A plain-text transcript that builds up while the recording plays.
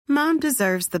Mom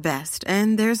deserves the best,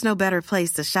 and there's no better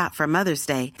place to shop for Mother's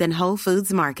Day than Whole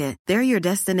Foods Market. They're your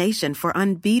destination for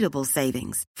unbeatable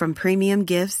savings, from premium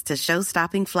gifts to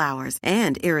show-stopping flowers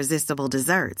and irresistible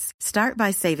desserts. Start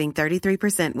by saving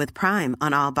 33% with Prime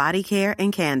on all body care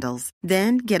and candles.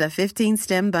 Then get a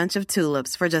 15-stem bunch of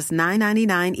tulips for just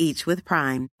 $9.99 each with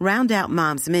Prime. Round out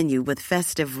Mom's menu with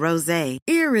festive rosé,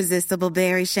 irresistible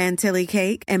berry chantilly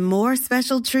cake, and more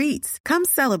special treats. Come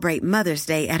celebrate Mother's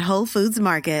Day at Whole Foods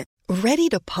Market. Ready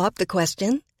to pop the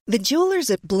question? The jewelers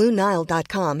at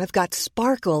BlueNile.com have got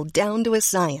sparkle down to a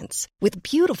science with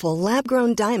beautiful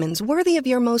lab-grown diamonds worthy of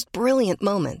your most brilliant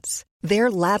moments.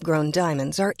 Their lab-grown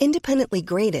diamonds are independently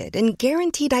graded and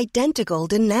guaranteed identical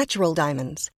to natural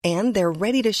diamonds, and they're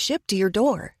ready to ship to your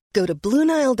door. Go to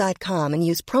BlueNile.com and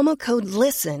use promo code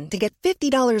LISTEN to get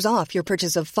 $50 off your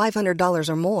purchase of $500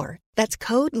 or more. That's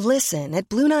code LISTEN at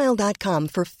BlueNile.com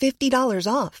for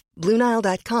 $50 off.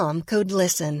 BlueNile.com, code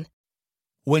LISTEN.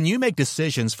 When you make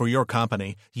decisions for your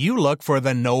company, you look for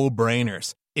the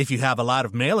no-brainers. If you have a lot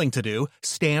of mailing to do,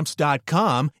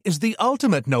 Stamps.com is the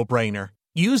ultimate no-brainer.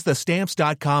 Use the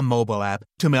Stamps.com mobile app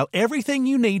to mail everything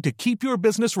you need to keep your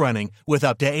business running with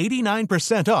up to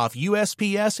 89% off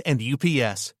USPS and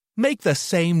UPS. Make the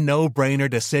same no-brainer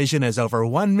decision as over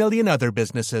 1 million other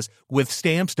businesses with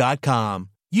Stamps.com.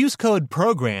 Use code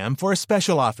PROGRAM for a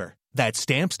special offer. That's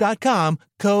Stamps.com,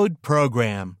 code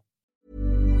PROGRAM.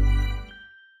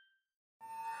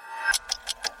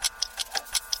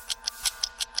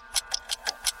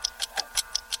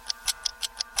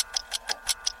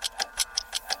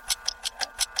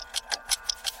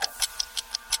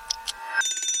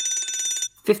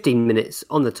 "15 minutes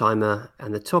on the timer,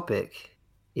 and the topic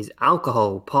is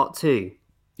alcohol, part 2.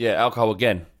 Yeah, alcohol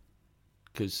again,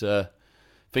 because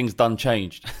things done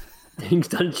changed. Things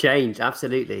done change,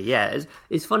 absolutely. Yeah,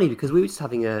 it's funny because we were just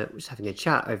having a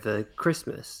chat over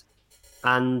Christmas,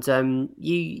 and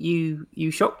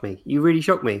you shocked me. You really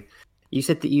shocked me. You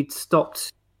said that you'd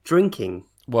stopped drinking.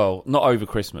 Well, not over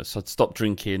Christmas. I'd stopped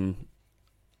drinking.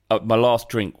 My last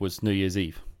drink was New Year's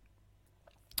Eve.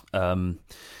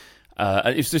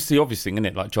 It's just the obvious thing, isn't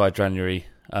it? Like dry January.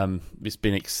 It's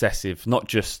been excessive, not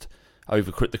just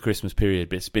over the Christmas period,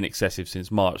 but it's been excessive since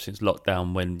March, since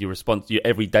lockdown, when your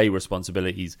everyday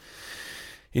responsibilities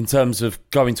in terms of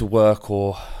going to work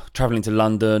or travelling to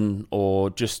London or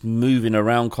just moving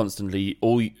around constantly,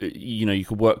 or you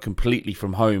could work completely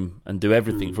from home and do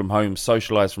everything from home,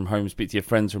 socialise from home, speak to your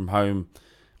friends from home,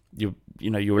 your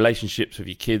relationships with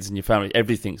your kids and your family,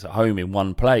 everything's at home in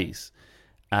one place.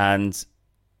 And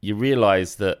you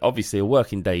realise that obviously a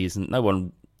working day isn't, no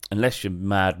one, unless you're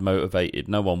mad motivated,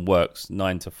 no one works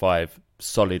 9 to 5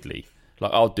 solidly.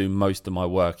 Like, I'll do most of my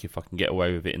work if I can get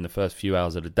away with it in the first few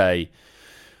hours of the day,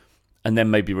 and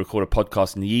then maybe record a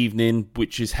podcast in the evening,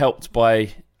 which is helped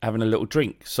by having a little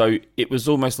drink. So it was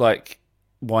almost like,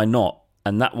 why not?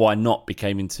 And that why not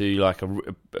became into like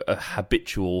a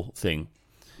habitual thing.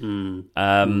 And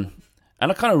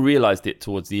I kind of realised it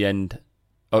towards the end.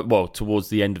 Towards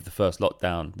the end of the first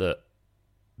lockdown,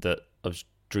 that I was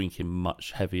drinking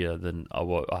much heavier than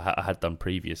I had done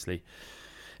previously.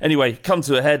 Anyway, come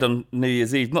to a head on New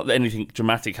Year's Eve. Not that anything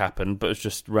dramatic happened, but it was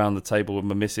just round the table with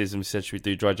my missus, and we said, should we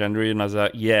do dry January? And I was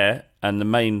like, yeah. And the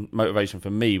main motivation for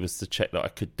me was to check that I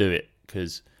could do it,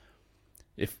 because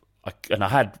I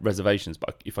had reservations,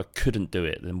 but if I couldn't do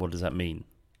it, then what does that mean?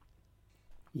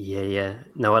 Yeah.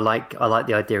 No, I like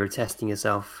the idea of testing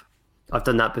yourself. I've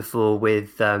done that before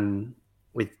with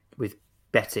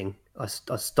betting. I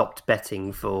stopped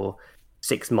betting for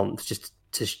 6 months just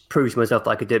to prove to myself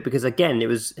that I could do it, because again, it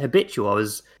was habitual. I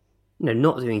was,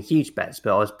 not doing huge bets,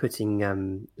 but I was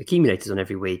putting accumulators on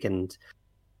every week, and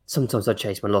sometimes I'd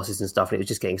chase my losses and stuff, and it was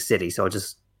just getting silly. So I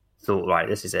just thought, right,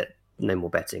 this is it, no more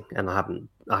betting. And I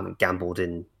haven't gambled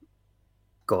in,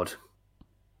 God,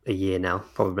 a year now,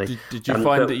 probably. Did you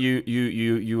find that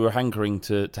you were hankering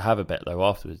to have a bet though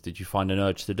afterwards? Did you find an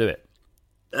urge to do it?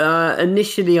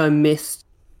 Initially, I missed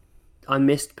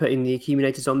putting the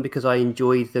accumulators on because I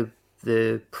enjoyed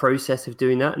the process of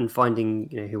doing that and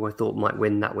finding who I thought might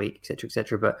win that week, etc.,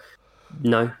 etc. But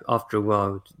no, after a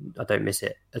while, I don't miss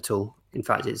it at all. In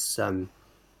fact, it's something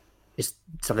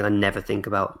I never think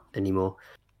about anymore.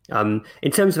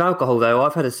 In terms of alcohol, though,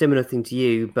 I've had a similar thing to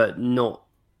you, but not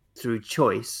through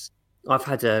choice. I've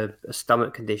had a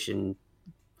stomach condition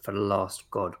for the last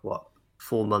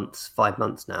 5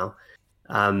 months now,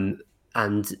 and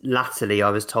latterly I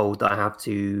was told that I have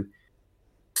to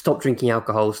stop drinking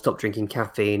alcohol, stop drinking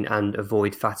caffeine, and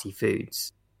avoid fatty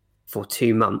foods for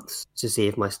 2 months to see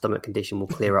if my stomach condition will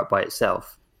clear up by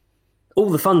itself. All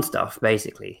the fun stuff,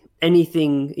 basically.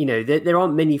 anything, there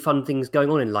aren't many fun things going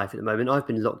on in life at the moment. I've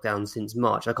been locked down since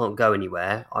March. I can't go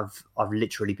anywhere. I've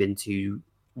literally been to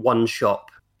one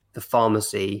shop, the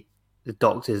pharmacy, the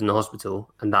doctors and the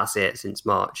hospital, and that's it since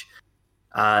March.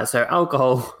 So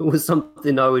alcohol was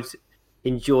something I would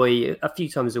enjoy a few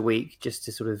times a week just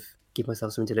to sort of give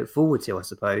myself something to look forward to, I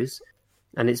suppose.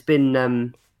 And it's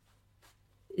been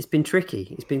tricky.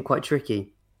 It's been quite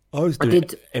tricky. I was doing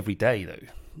it every day though,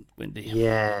 Windy.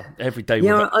 Yeah, every day.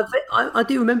 Yeah, I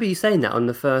do remember you saying that on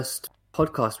the first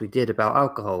podcast we did about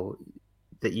alcohol,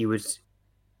 that you would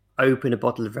open a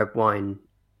bottle of red wine,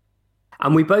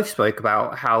 and we both spoke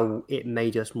about how it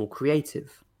made us more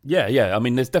creative. Yeah. I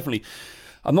mean, there's definitely.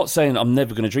 I'm not saying I'm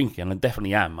never going to drink again. I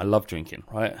definitely am. I love drinking,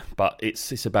 right? But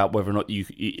it's about whether or not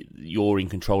you're in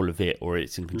control of it or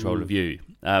it's in control of you.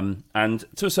 And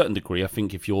to a certain degree, I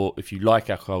think if you like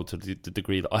alcohol to the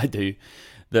degree that I do,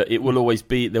 that it will always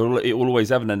it will always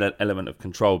have an element of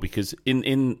control, because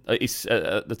it's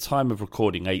at the time of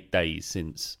recording 8 days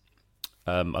since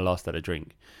I last had a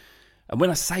drink. And when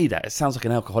I say that, it sounds like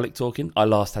an alcoholic talking. I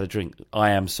last had a drink. I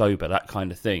am sober, that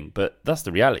kind of thing. But that's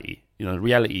the reality. The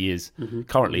reality is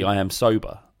currently I am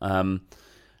sober.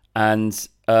 It's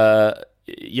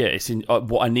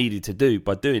what I needed to do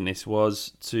by doing this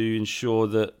was to ensure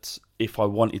that if I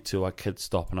wanted to, I could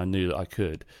stop, and I knew that I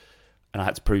could. And I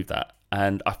had to prove that.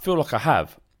 And I feel like I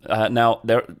have. Now,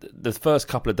 the first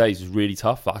couple of days was really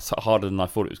tough. It's harder than I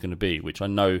thought it was going to be, which I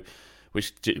know...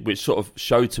 Which sort of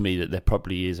showed to me that there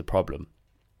probably is a problem.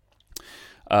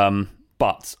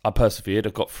 But I persevered,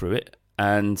 I got through it.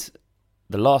 And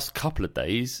the last couple of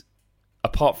days,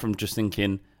 apart from just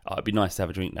thinking, it'd be nice to have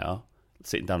a drink now,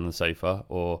 sitting down on the sofa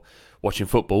or watching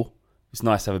football. It's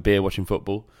nice to have a beer watching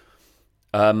football.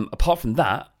 Apart from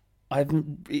that,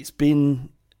 it's been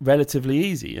relatively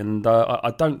easy. And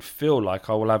I don't feel like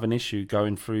I will have an issue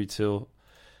going through till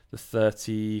the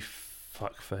 31st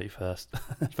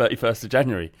of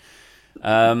January.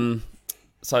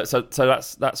 So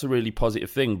that's a really positive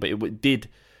thing. But it did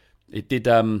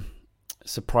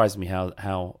surprise me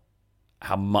how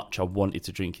much I wanted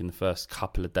to drink in the first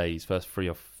couple of days, first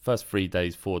 3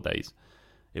 days, 4 days.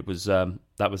 It was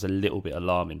that was a little bit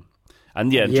alarming.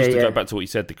 And to go back to what you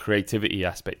said, the creativity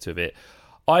aspect of it,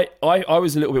 I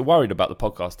was a little bit worried about the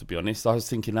podcast, to be honest. I was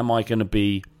thinking, am I going to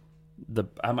be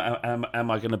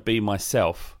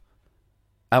myself?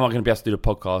 Am I going to be able to do the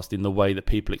podcast in the way that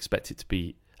people expect it to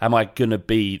be? Am I going to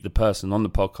be the person on the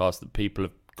podcast that people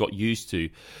have got used to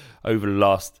over the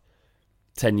last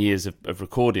 10 years of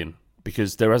recording?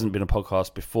 Because there hasn't been a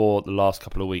podcast before the last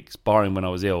couple of weeks, barring when I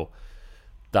was ill,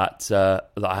 that I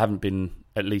haven't been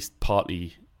at least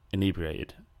partly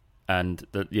inebriated. And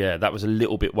that was a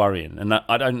little bit worrying. And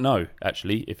I don't know,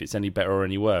 actually, if it's any better or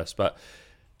any worse. But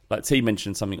like T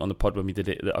mentioned something on the pod when we did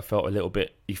it, that I felt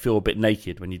you feel a bit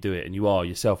naked when you do it, and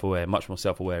you're self-aware, much more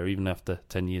self-aware, even after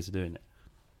 10 years of doing it.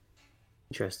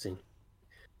 Interesting.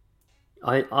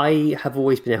 I have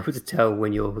always been able to tell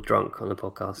when you're drunk on the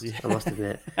podcast, I must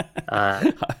admit,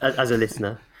 as a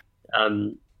listener.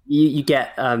 You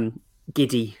get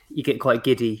giddy, you get quite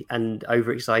giddy and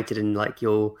overexcited, and like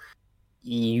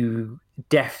you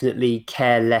definitely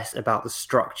care less about the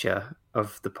structure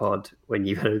of the pod when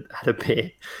you've had a beer.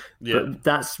 But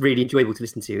that's really enjoyable to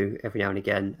listen to every now and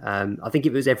again. I think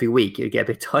if it was every week, it would get a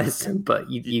bit tiresome, but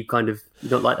you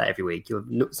don't like that every week.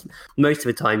 Most of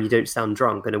the time you don't sound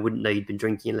drunk, and I wouldn't know you'd been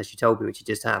drinking unless you told me, which you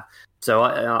just have.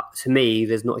 So to me,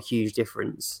 there's not a huge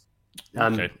difference.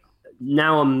 Okay.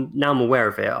 Now I'm aware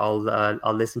of it.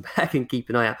 I'll listen back and keep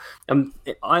an eye out.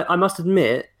 I must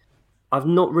admit, I've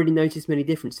not really noticed many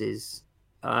differences.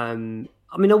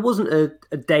 I mean, I wasn't a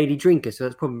daily drinker, so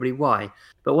that's probably why.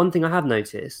 But one thing I have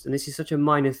noticed, and this is such a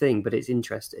minor thing, but it's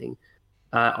interesting,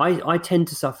 I tend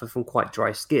to suffer from quite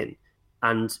dry skin,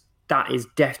 and that is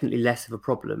definitely less of a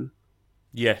problem.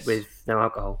 Yes. With no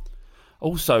alcohol.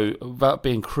 Also, without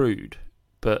being crude,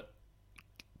 but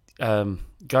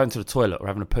going to the toilet or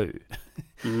having a poo,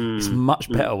 it's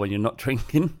much better when you're not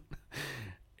drinking.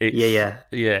 Yeah,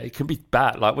 it can be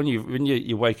bad. Like when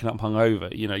you're waking up hungover,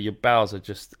 your bowels are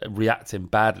just reacting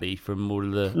badly from all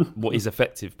of the what is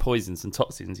effective poisons and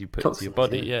toxins you put into your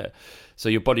body. Yeah, so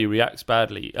your body reacts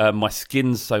badly. My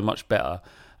skin's so much better,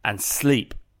 and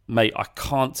sleep, mate. I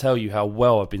can't tell you how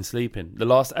well I've been sleeping. The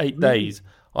last 8 days,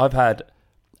 I've had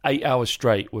 8 hours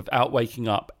straight without waking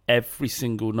up every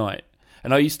single night.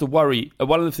 And I used to worry.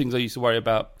 One of the things I used to worry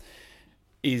about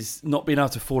is not being able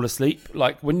to fall asleep.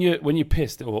 Like when you're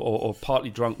pissed or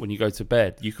partly drunk when you go to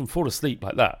bed, you can fall asleep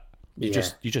like that. You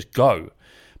just go.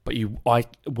 But I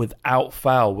without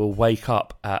fail will wake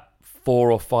up at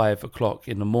 4 or 5 o'clock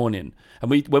in the morning.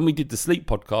 And when we did the sleep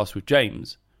podcast with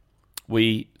James,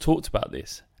 we talked about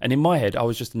this. And in my head, I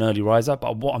was just an early riser,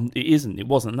 but it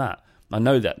wasn't that. I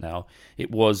know that now.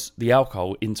 It was the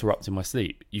alcohol interrupting my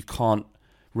sleep. You can't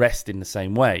rest in the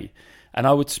same way. And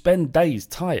I would spend days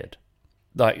tired,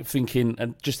 like thinking,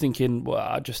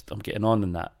 well, I'm getting on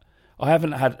in that. I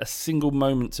haven't had a single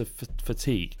moment of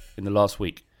fatigue in the last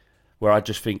week where I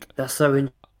just think, that's so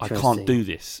interesting. I can't do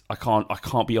this. I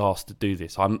can't be asked to do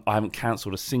this. I haven't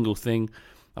cancelled a single thing.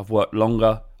 I've worked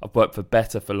longer. I've worked for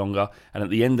better for longer. And at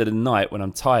the end of the night, when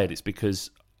I'm tired, it's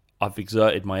because I've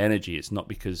exerted my energy. It's not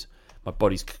because my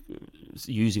body's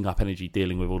using up energy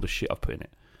dealing with all the shit I've put in it.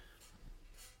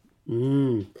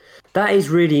 That is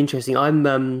really interesting. I'm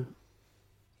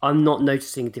not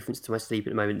noticing a difference to my sleep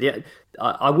at the moment.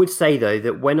 I would say though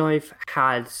that when I've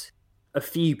had a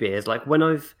few beers, like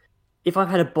if I've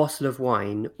had a bottle of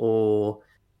wine, or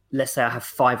let's say I have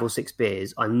 5 or 6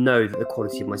 beers, I know that the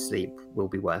quality of my sleep will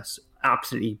be worse.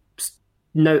 Absolutely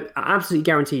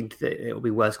guaranteed that it will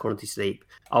be worse quality sleep.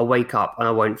 I'll wake up and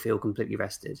I won't feel completely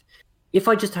rested. If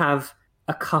I just have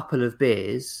a couple of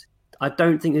beers, I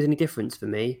don't think there's any difference for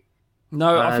me.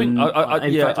 No, I think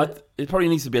it probably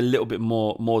needs to be a little bit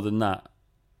more than that,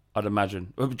 I'd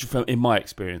imagine, in my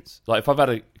experience. Like if I've had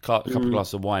a couple of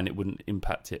glasses of wine, it wouldn't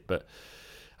impact it. But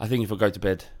I think if I go to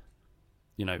bed,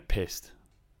 pissed,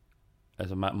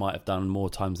 as I might have done more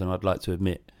times than I'd like to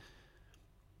admit.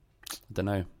 I don't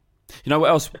know. You know what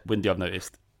else, Windy, I've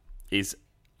noticed is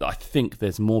that I think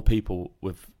there's more people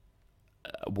with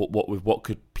what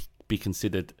could be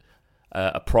considered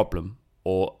a problem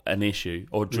or an issue,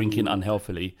 or drinking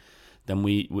unhealthily than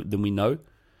we know.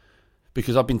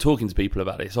 Because I've been talking to people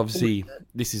about this. Obviously,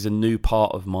 this is a new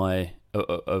part of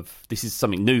this is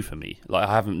something new for me. Like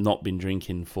I haven't not been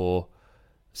drinking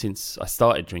since I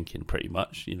started drinking, pretty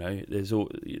much. There's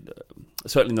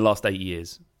certainly in the last 8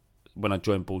 years when I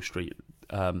joined Ball Street.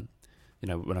 When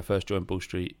I first joined Ball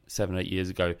Street 7-8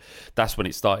 years ago, that's when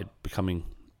it started becoming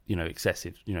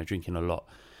excessive. Drinking a lot.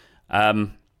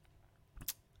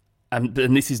 And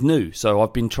this is new, so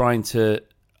I've been talking to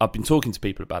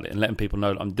people about it and letting people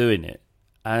know that I'm doing it.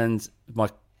 And my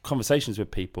conversations with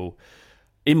people,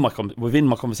 within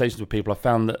my conversations with people, I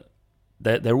found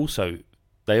that they also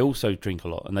drink a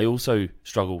lot, and they also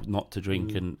struggle not to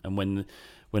drink. And when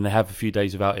they have a few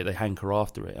days without it, they hanker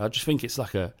after it. I just think it's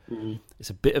like it's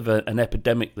a bit of an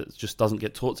epidemic that just doesn't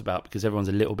get talked about because everyone's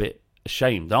a little bit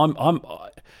ashamed. I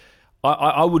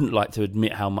wouldn't like to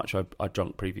admit how much I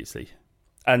drunk previously.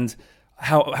 And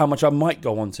how much I might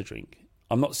go on to drink.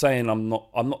 I'm not saying I'm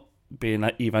not being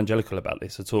evangelical about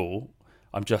this at all.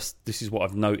 This is what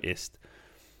I've noticed,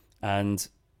 and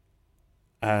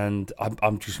I'm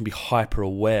just gonna be hyper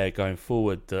aware going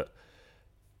forward that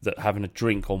having a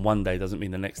drink on one day doesn't mean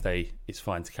the next day it's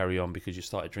fine to carry on because you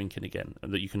started drinking again,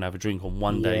 and that you can have a drink on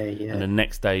one day and the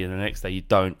next day you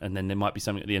don't, and then there might be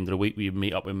something at the end of the week where you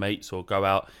meet up with mates or go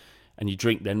out and you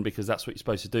drink then because that's what you're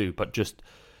supposed to do. But just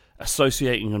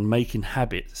associating and making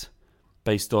habits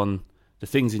based on the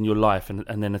things in your life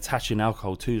and then attaching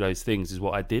alcohol to those things is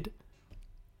what I did.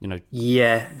 That's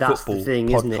football, the thing,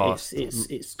 podcast.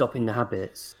 Isn't it? It's stopping the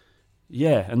habits.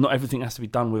 Yeah, and not everything has to be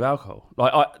done with alcohol.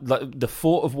 Like the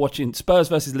thought of watching Spurs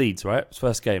versus Leeds, right? It was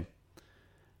first game.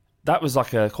 That was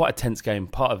like quite a tense game.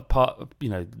 Part of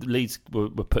Leeds were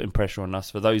putting pressure on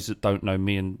us. For those that don't know,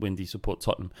 me and Windy support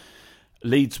Tottenham.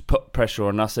 Leeds put pressure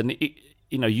on us, and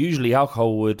usually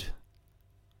alcohol would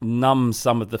numb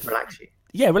some of the relax you.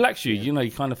 Yeah, relax you.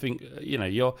 You kind of think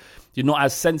you're not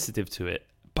as sensitive to it,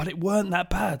 but it weren't that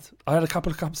bad. I had a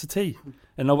couple of cups of tea,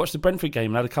 and I watched the Brentford game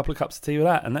and had a couple of cups of tea with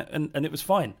that, and it was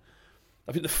fine.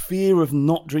 I think the fear of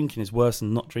not drinking is worse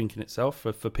than not drinking itself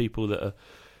for people that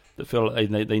feel like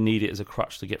they need it as a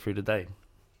crutch to get through the day.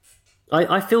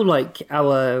 I feel like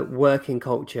our working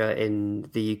culture in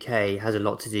the UK has a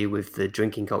lot to do with the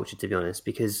drinking culture, to be honest,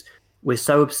 because we're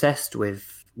so obsessed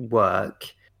with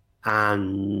work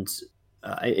and,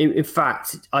 in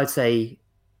fact, I'd say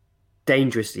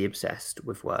dangerously obsessed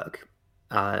with work.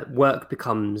 Work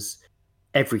becomes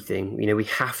everything. We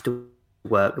have to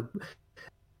work.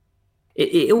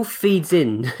 It all feeds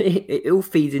in. It all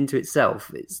feeds into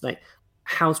itself. It's like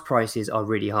house prices are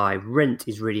really high. Rent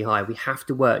is really high. We have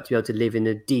to work to be able to live in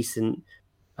a decent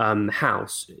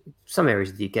house. Some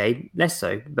areas of the UK, less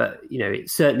so, but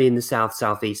it's certainly in the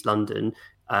southeast London,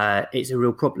 it's a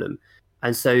real problem.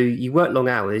 And so you work long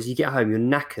hours, you get home, you're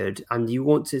knackered, and you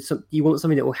want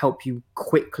something that will help you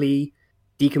quickly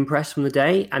decompress from the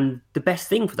day. And the best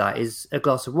thing for that is a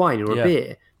glass of wine or a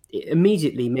beer. It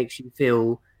immediately makes you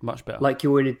feel much better, like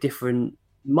you're in a different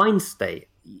mind state.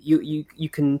 You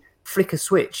can flick a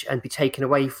switch and be taken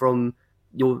away from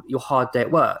your hard day at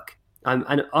work. And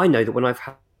I know that when I've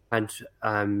had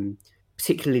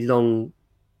particularly long,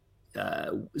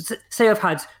 say I've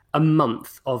had a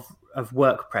month of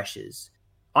work pressures,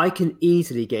 I can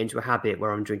easily get into a habit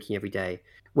where I'm drinking every day.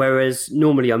 Whereas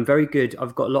normally I'm very good.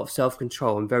 I've got a lot of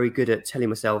self-control. I'm very good at telling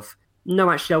myself,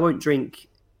 no, actually I won't drink.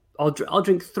 I'll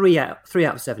drink 3 out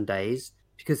of 7 days,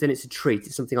 because then it's a treat.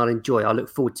 It's something I'll enjoy. I look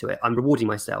forward to it. I'm rewarding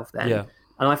myself then. Yeah.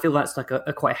 And I feel that's like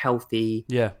a quite healthy.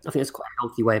 Yeah. I think that's quite a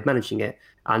healthy way of managing it,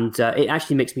 and it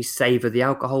actually makes me savor the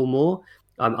alcohol more.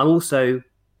 I'm also,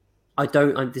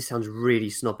 this sounds really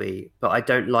snobby, but I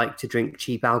don't like to drink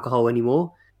cheap alcohol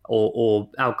anymore, or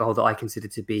alcohol that I consider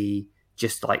to be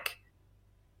just like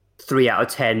 3 out of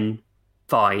 10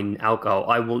 fine alcohol.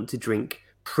 I want to drink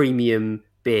premium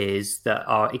beers that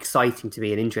are exciting to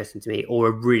me and interesting to me, or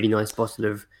a really nice bottle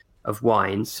of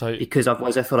wine, because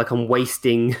otherwise I feel like I'm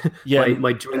wasting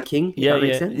my drinking. That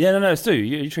makes sense? No, it's true.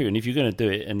 You're true. And if you're going to do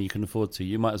it and you can afford to,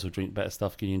 you might as well drink better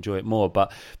stuff. Can you enjoy it more?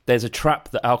 But there's a trap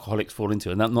that alcoholics fall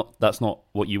into, and that's not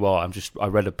what you are. I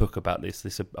read a book about this. I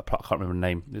can't remember the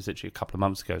name. It was literally a couple of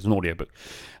months ago. It was an audiobook,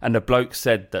 and the bloke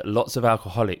said that lots of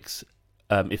alcoholics,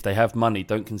 if they have money,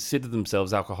 don't consider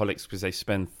themselves alcoholics because they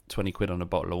spend 20 quid on a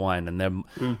bottle of wine, and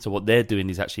so what they're doing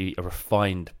is actually a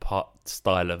refined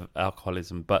style of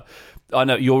alcoholism. But I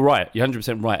know you're right, you're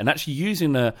 100% right, and actually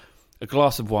using a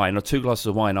glass of wine or 2 glasses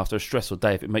of wine after a stressful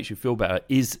day, if it makes you feel better,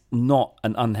 is not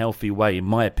an unhealthy way, in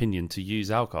my opinion, to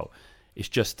use alcohol. It's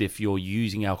just if you're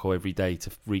using alcohol every day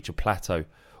to reach a plateau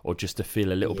or just to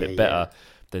feel a little bit better,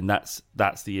 then that's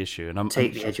the issue. And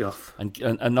take the edge off. And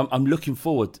I'm looking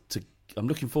forward to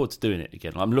doing it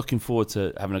again. I'm looking forward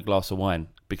to having a glass of wine,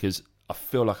 because I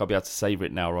feel like I'll be able to savour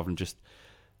it now rather than just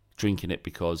drinking it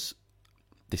because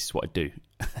this is what I do.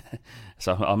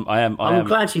 So I'm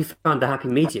glad you found the happy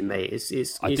medium, mate. I'm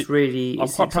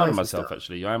quite proud of myself, stuff.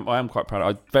 Actually. I am quite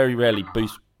proud. I very rarely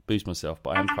boost myself,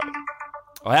 but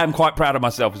I am quite proud of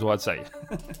myself, is what I'd say.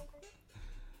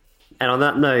 And on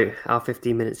that note, our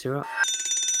 15 minutes are up.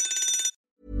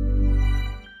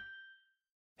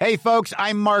 Hey, folks,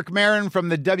 I'm Mark Maron from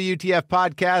the WTF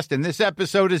Podcast, and this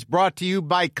episode is brought to you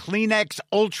by Kleenex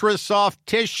Ultra Soft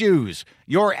Tissues,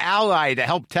 your ally to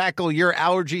help tackle your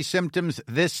allergy symptoms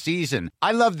this season.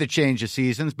 I love the change of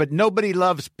seasons, but nobody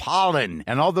loves pollen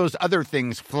and all those other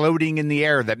things floating in the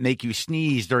air that make you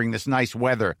sneeze during this nice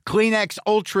weather. Kleenex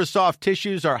Ultra Soft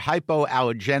Tissues are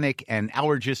hypoallergenic and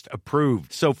allergist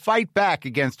approved, so fight back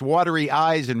against watery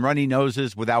eyes and runny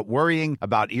noses without worrying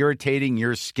about irritating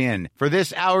your skin. For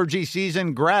this allergy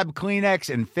season, grab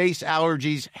Kleenex and face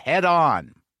allergies head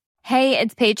on. Hey,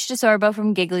 it's Paige DeSorbo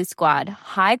from Giggly Squad.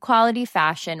 High quality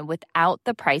fashion without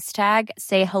the price tag.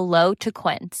 Say hello to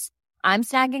Quince. I'm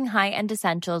snagging high-end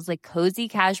essentials like cozy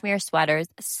cashmere sweaters,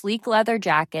 sleek leather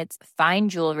jackets, fine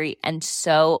jewelry, and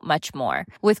so much more.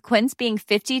 With Quince being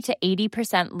 50 to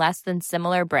 80% less than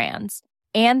similar brands.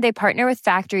 And they partner with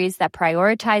factories that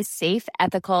prioritize safe,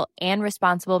 ethical, and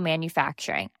responsible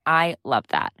manufacturing. I love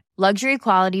that. Luxury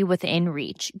quality within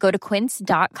reach. Go to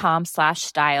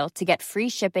quince.com/style to get free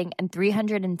shipping and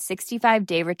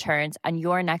 365-day returns on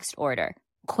your next order.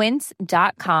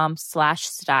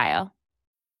 Quince.com/style.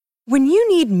 When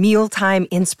you need mealtime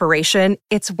inspiration,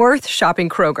 it's worth shopping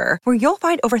Kroger, where you'll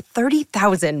find over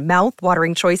 30,000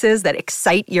 mouth-watering choices that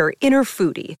excite your inner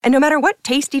foodie. And no matter what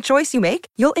tasty choice you make,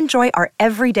 you'll enjoy our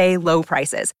everyday low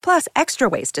prices, plus extra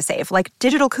ways to save, like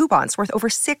digital coupons worth over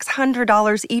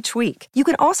 $600 each week. You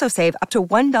can also save up to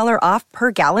 $1 off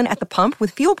per gallon at the pump with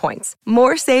fuel points.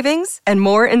 More savings and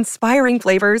more inspiring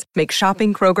flavors make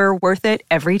shopping Kroger worth it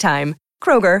every time.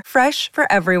 Kroger, fresh for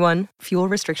everyone. Fuel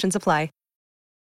restrictions apply.